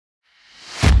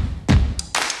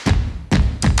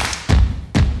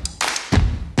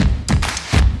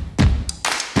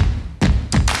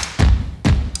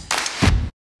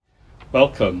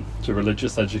Welcome to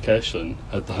Religious Education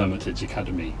at the Hermitage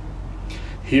Academy.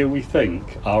 Here we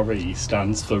think RE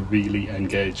stands for really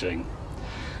engaging.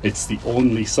 It's the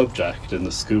only subject in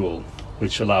the school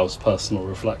which allows personal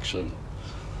reflection.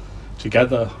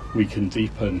 Together we can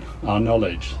deepen our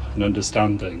knowledge and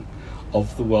understanding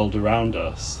of the world around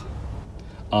us.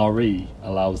 RE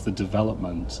allows the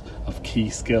development of key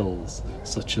skills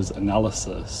such as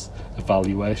analysis,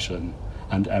 evaluation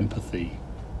and empathy.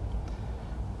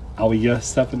 Our Year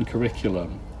 7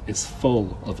 curriculum is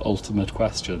full of ultimate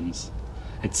questions.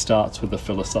 It starts with a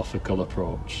philosophical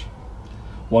approach.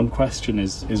 One question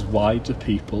is why do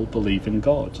people believe in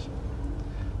God?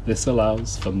 This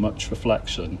allows for much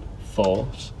reflection,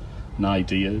 thought, and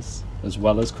ideas, as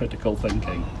well as critical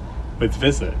thinking, with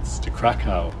visits to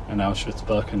Krakow and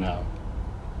Auschwitz-Birkenau.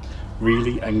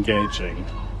 Really engaging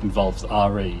involves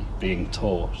RE being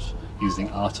taught using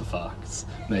artifacts,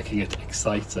 making it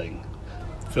exciting,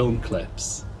 film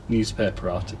clips, newspaper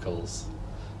articles,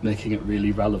 making it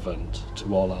really relevant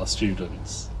to all our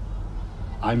students.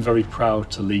 I'm very proud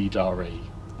to lead RE,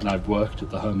 and I've worked at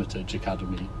the Hermitage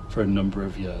Academy for a number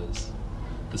of years.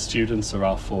 The students are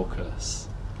our focus,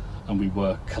 and we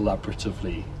work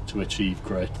collaboratively to achieve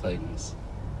great things.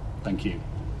 Thank you.